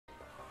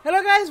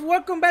Hello guys,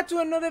 welcome back to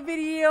another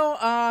video.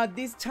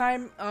 This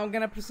time I'm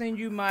gonna present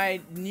you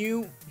my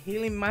new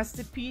healing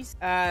masterpiece.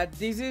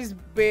 This is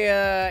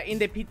in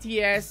the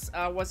PTS.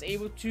 I was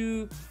able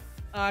to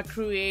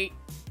create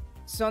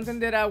something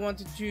that I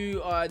wanted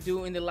to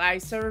do in the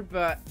live server,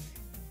 but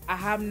I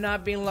have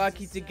not been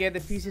lucky to get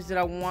the pieces that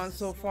I want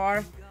so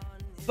far.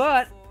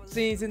 But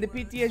since in the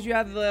PTS you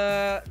have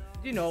the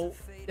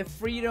the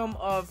freedom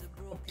of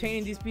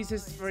obtaining these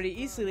pieces very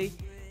easily,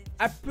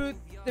 I put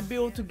the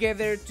build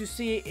together to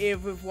see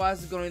if it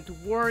was going to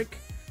work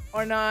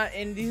or not.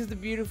 And this is the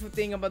beautiful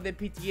thing about the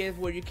PTS,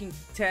 where you can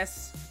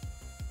test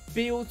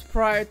builds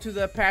prior to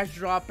the patch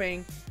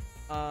dropping,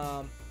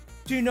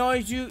 to know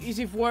is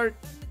it worth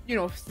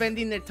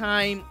spending the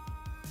time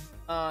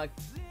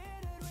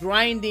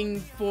grinding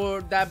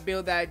for that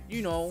build that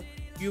you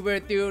were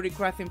theoretically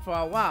crafting for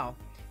a while.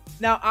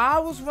 Now I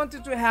always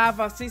wanted to have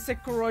a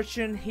Zigzag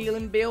Corrosion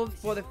healing build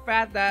for the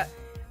fact that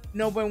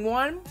number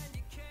one,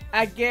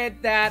 I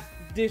get that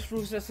this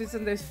roof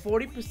resistance is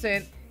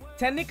 40%,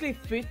 technically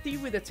 50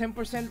 with the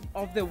 10%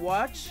 of the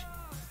watch.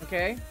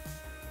 Okay,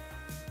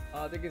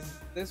 I think it's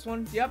this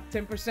one. Yep,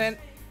 10%.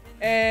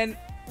 And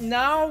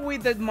now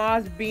with the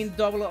mods being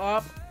doubled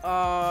up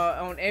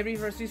on every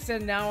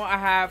resistance, now I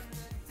have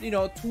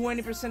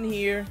 20%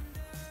 here,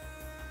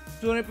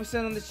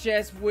 20% on the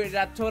chest, with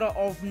a total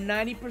of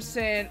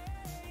 90%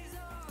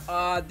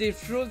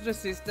 diffuse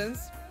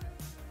resistance,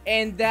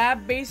 and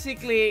that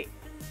basically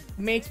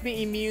makes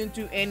me immune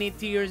to any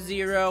tier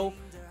 0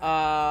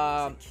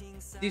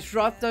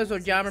 disruptors or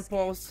jammer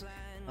pulse.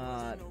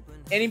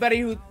 Anybody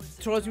who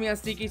throws me on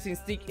sticky, since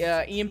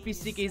EMP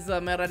sticky is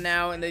meta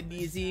now in the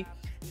DZ,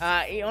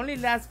 it only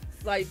lasts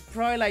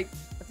probably I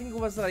think it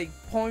was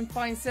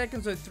 0.5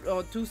 seconds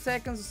or 2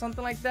 seconds or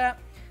something like that.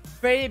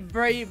 Very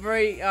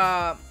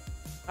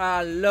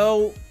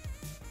low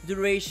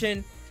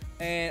duration.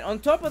 And on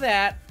top of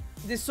that,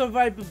 the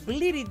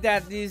survivability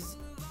that this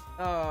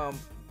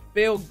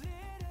build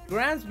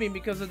grants me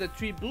because of the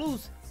 3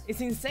 blues is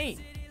insane.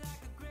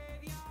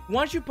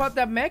 Once you pop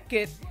that mech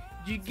kit,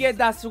 you get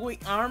that sweet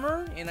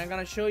armor, and I'm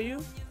gonna show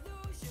you.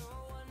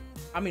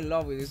 I'm in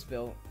love with this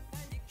build.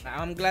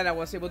 I'm glad I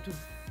was able to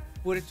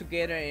put it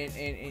together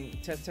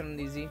and test it on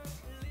DZ.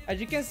 As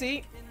you can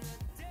see,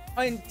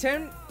 in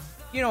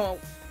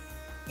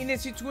in a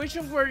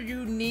situation where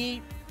you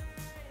need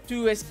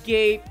to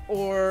escape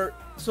or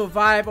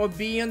survive or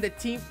be on the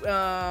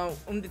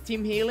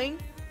team healing,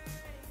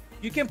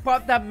 you can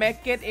pop that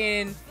mech kit,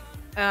 and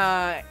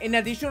in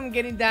addition to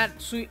getting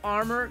that sweet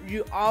armor,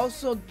 you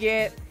also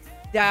get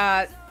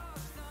that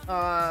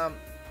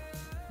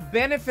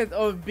benefit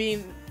of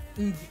being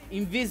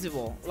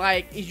invisible,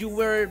 like if you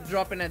were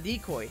dropping a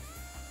decoy.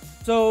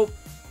 So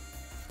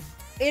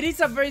it is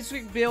a very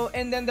sweet build.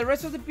 And then the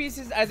rest of the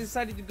pieces, I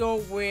decided to go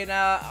with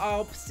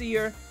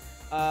Upseer.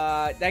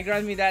 That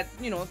grants me that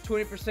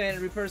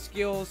 20% repair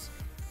skills.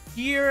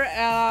 Here,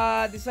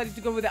 decided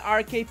to go with the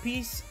RK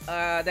piece.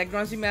 That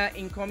grants me my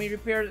incoming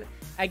repair.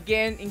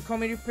 Again,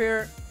 incoming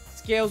repair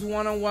scales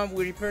one-on-one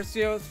with repair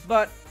skills,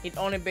 but it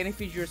only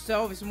benefits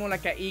yourself. It's more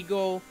like an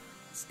ego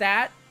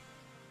stat.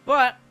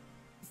 But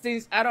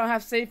since I don't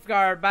have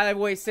safeguard, by the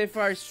way,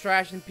 safeguard is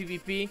trash in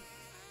PvP.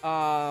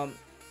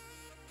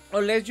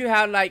 Unless you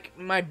have like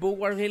my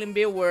bulwark healing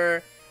build,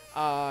 where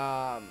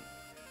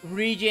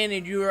regen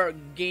and you are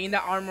gain the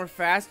armor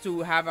fast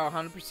to have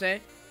 100%.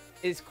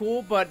 It's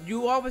cool, but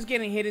you always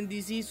getting hit in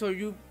DC, so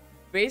you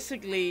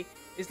basically,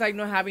 it's like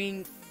not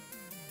having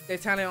the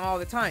talent all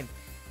the time.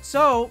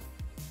 So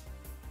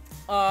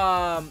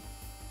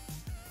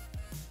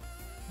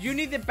you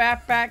need the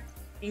backpack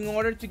in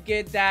order to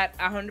get that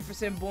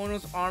 100%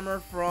 bonus armor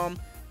from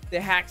the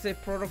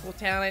Hackset protocol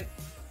talent.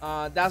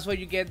 That's why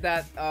you get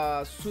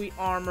that sweet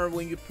armor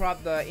when you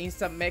prop the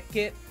instant mech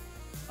kit.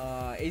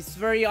 It's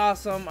very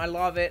awesome. I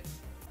love it.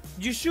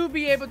 You should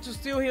be able to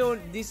still heal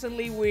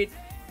decently with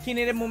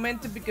Kinetic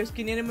Momentum, because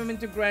Kinetic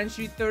Momentum grants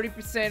you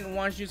 30%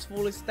 once you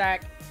fully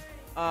stack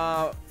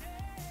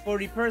for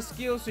repair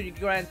skills. So you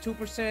grant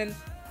 2%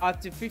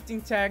 up to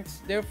 15 tanks,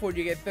 therefore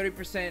you get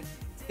 30%.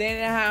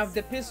 Then I have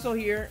the pistol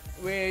here,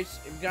 which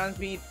grants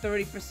me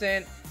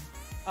 30%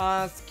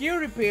 skill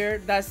repair,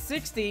 that's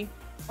 60.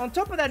 On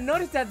top of that,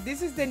 notice that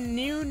this is the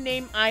new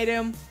name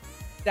item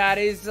that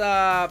is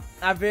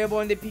available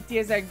in the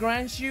PTS, that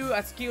grants you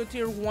a skill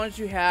tier once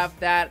you have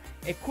that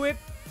equipped.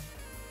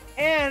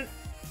 And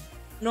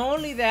not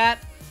only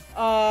that,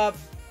 I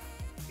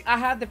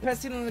have the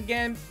Pestilence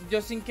again,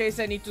 just in case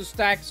I need to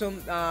stack some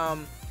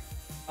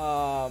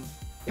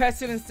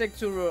Pestilence stick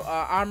to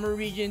armor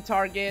region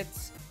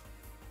targets.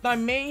 My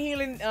main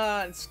healing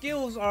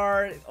skills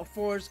are, of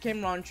course,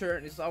 Chem Launcher.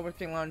 This is our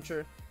Chem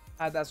Launcher.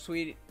 I have that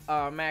sweet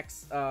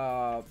max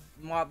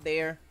mod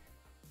there.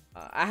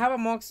 I have a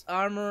max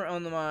armor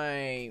on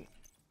my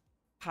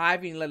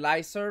Hive in the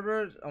live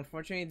server.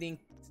 Unfortunately, it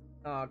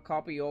didn't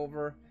copy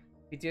over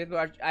PTS,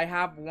 but I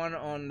have one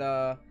on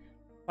the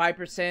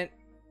 5%.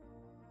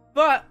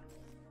 But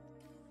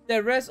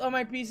the rest of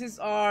my pieces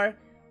are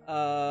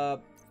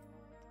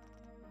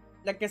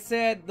like I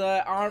said,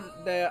 the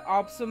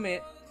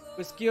Obsumit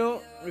with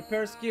skill,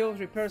 repair skills,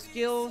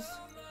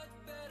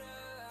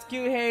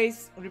 skill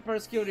haste, repair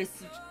skill,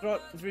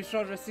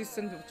 restore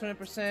resistance of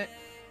 20%.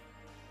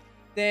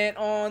 Then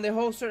on the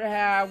holster I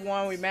have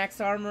one with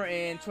max armor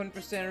and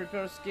 20%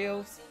 repair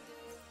skills.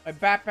 My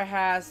backpack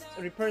has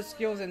repair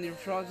skills and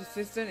restore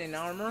resistance and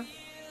armor.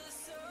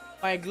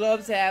 My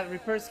gloves have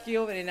repair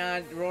skill and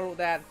I roll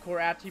that core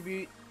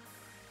attribute.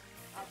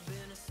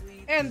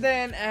 And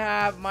then I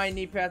have my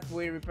knee pads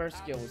with repair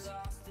skills.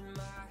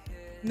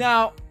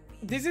 Now,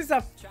 this is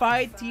a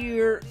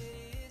 5-tier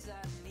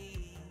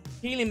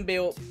healing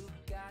build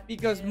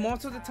because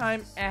most of the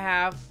time I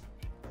have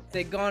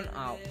the gun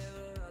out.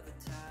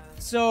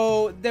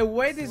 So the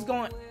way this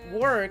gun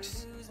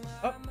works,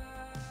 I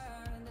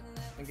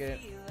get it.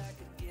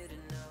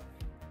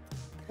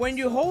 When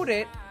you hold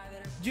it,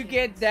 you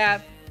get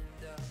that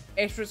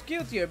extra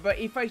skill tier. But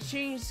if I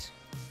change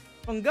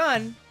from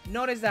gun,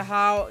 notice that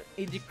how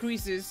it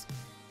decreases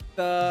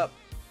the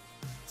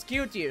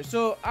skill tier.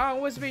 So I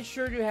always make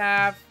sure you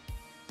have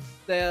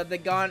the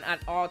gun at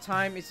all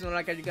time. It's not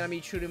like you're gonna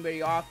be shooting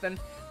very often.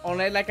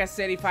 Unless, like I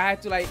said, if I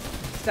had to like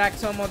stack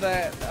some of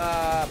the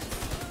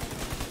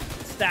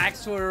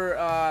stacks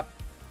for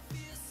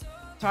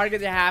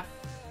target that have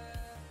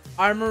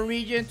armor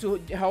region to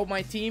help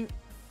my team,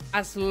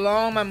 as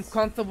long as I'm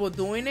comfortable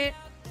doing it,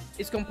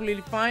 it's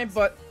completely fine.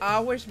 But I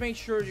always make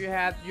sure you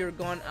have your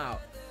gun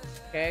out.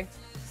 Okay.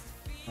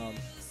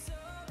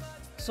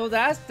 So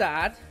that's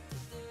that.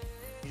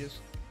 Just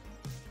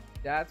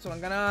that. So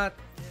I'm gonna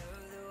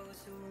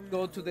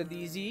go to the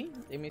DZ.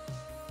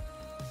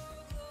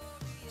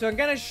 So I'm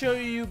gonna show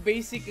you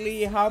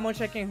basically how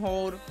much I can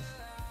hold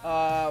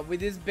with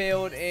this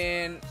build,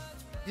 and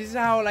this is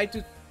how I like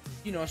to,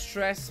 you know,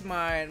 stress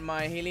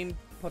my healing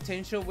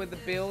potential with the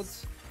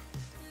builds.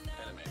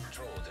 Enemy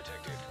patrol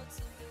detected.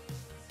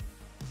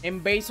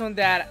 And based on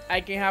that,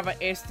 I can have an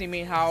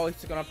estimate how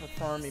it's gonna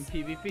perform in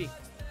PvP.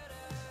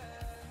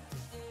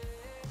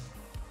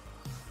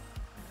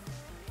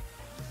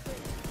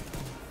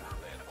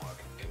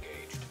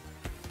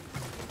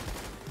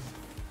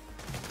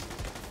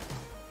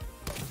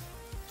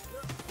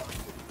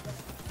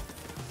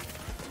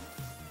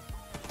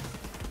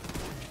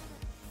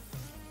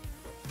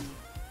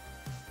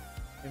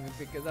 Let me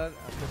pick it up.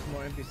 I'll put some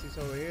more NPCs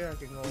over here. I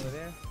can go over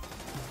there.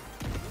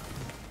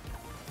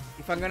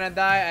 If I'm gonna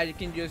die, I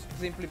can just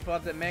simply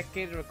plot the mech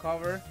kit,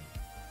 recover.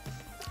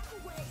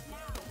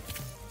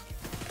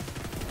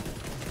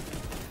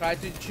 Try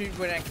to shoot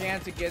when I can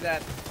to get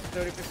that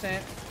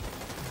 30%.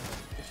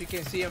 As you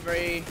can see, I'm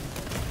very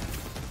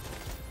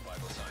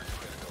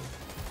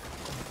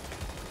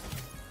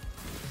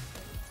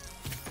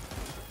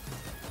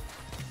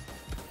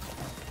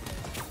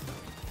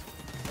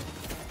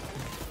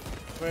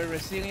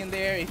resilient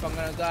there. If I'm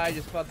gonna die,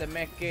 just plot the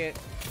mech kit.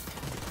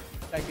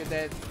 Like you're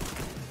dead.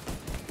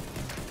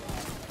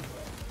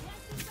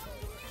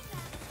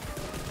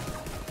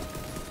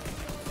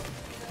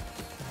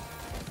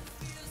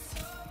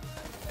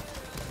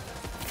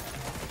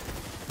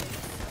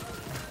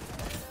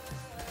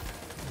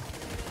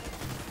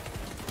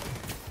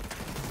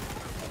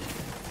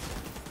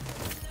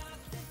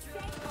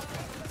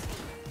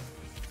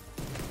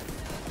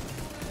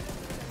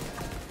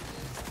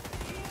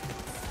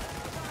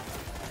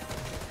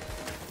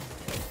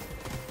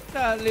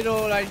 A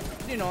little, like,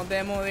 you know,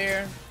 demo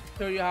there,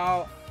 show you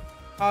how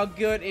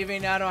good,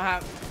 even I don't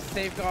have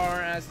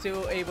safeguard, I'm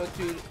still able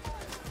to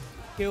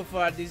heal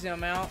for a decent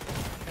amount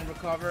and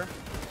recover.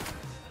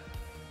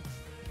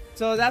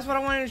 So that's what I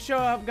wanted to show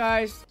up,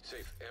 guys.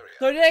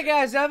 So yeah,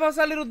 guys, that was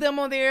a little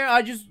demo there.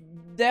 I just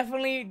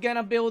definitely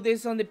gonna build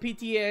this on the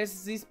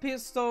PTS. This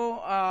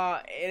pistol,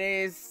 it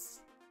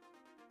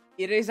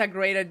is a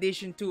great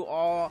addition to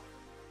all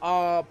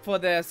for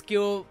the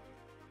skill,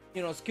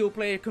 you know, skill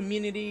player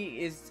community.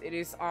 It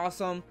is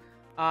awesome.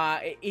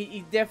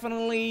 It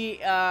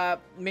definitely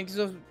makes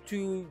us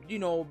to, you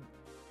know,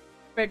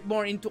 spec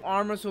more into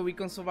armor so we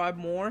can survive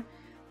more.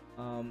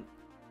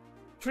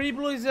 3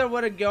 blues is the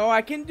way to go.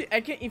 I can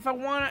if I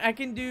want, I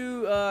can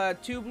do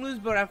 2 blues,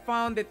 but I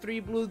found the 3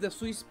 blues the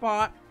sweet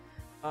spot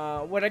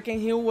where I can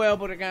heal well,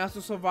 but I can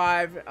also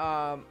survive.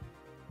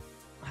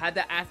 Had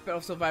the aspect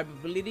of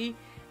survivability.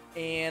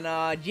 And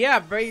yeah,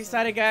 very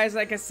excited, guys.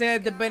 Like I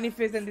said, the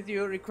benefits and the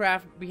theory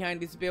craft behind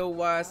this build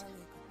was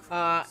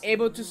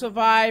able to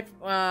survive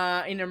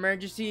in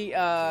emergency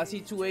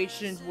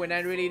situations when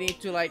I really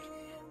need to, like,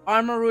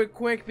 armor real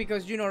quick,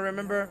 because, you know,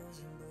 remember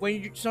when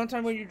you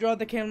sometimes when you draw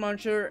the cannon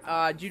launcher,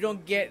 you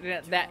don't get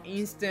that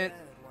instant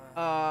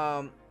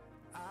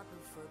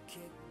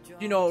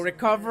you know,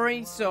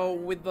 recovery. So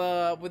with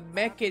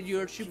mech kit,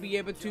 you should be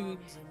able to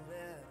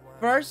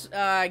first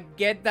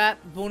get that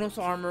bonus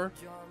armor.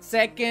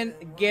 Second,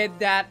 get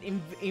that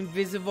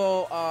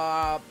invisible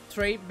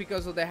trait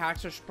because of the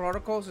Hacksaw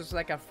protocol. So it's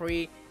like a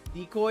free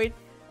decoy.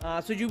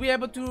 So you'll be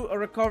able to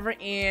recover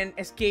and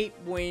escape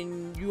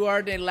when you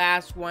are the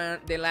last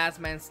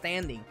man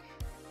standing.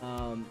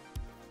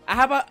 I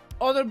have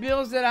other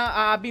builds that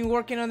I've been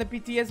working on the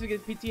PTS,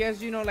 because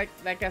PTS, you know,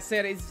 like I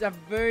said, it's a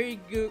very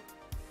good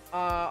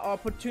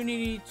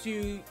opportunity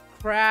to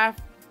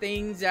craft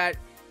things that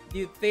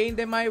you think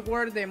they might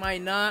work, they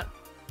might not.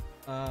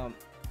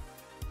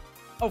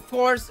 Of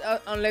course,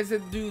 unless they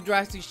do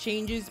drastic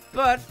changes.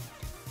 But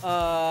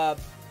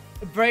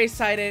very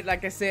excited.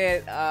 Like I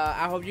said,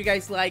 I hope you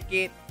guys like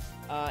it,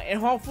 and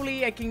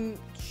hopefully I can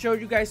show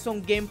you guys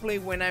some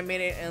gameplay when I made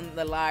it in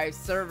the live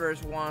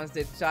servers once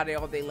they started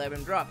all the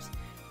 11 drops.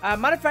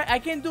 Matter of fact, I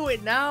can do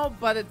it now,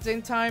 but at the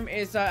same time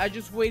is I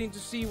just waiting to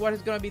see what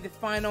is gonna be the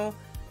final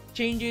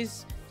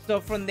changes.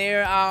 So from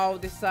there I'll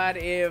decide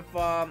if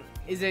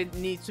is it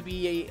needs to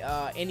be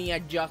any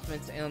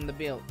adjustments on the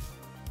build.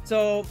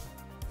 So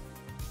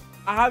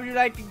I hope you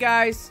like it,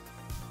 guys.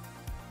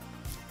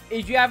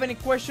 If you have any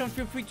questions,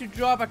 feel free to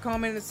drop a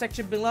comment in the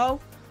section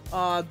below.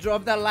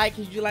 Drop that like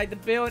if you like the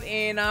build,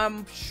 and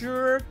I'm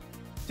sure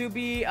to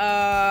be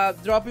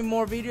dropping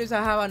more videos.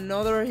 I have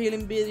another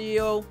healing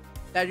video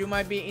that you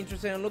might be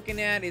interested in looking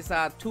at. It's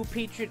a 2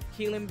 Patriot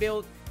healing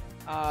build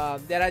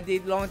that I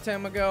did long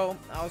time ago.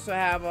 I also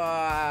have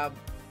a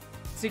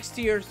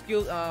 6-tier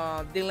skill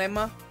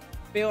dilemma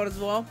build as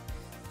well.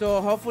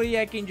 So hopefully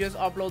I can just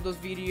upload those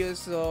videos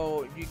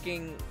so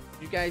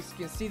you guys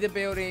can see the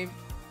building,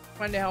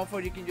 find it helpful.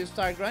 You can just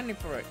start grinding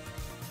for it.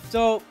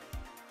 So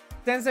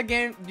thanks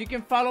again. You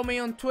can follow me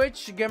on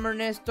Twitch, Gamer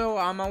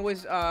Nesto. I'm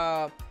always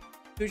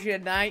Twitch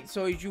at night.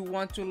 So if you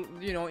want to,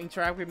 you know,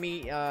 interact with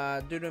me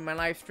during my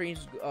live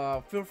streams,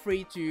 feel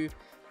free to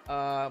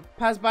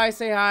pass by,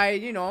 say hi,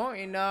 you know,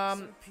 and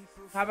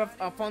have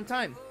a fun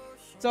time.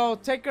 So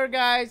take care,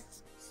 guys.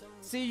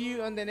 See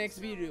you on the next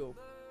video.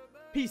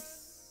 Peace.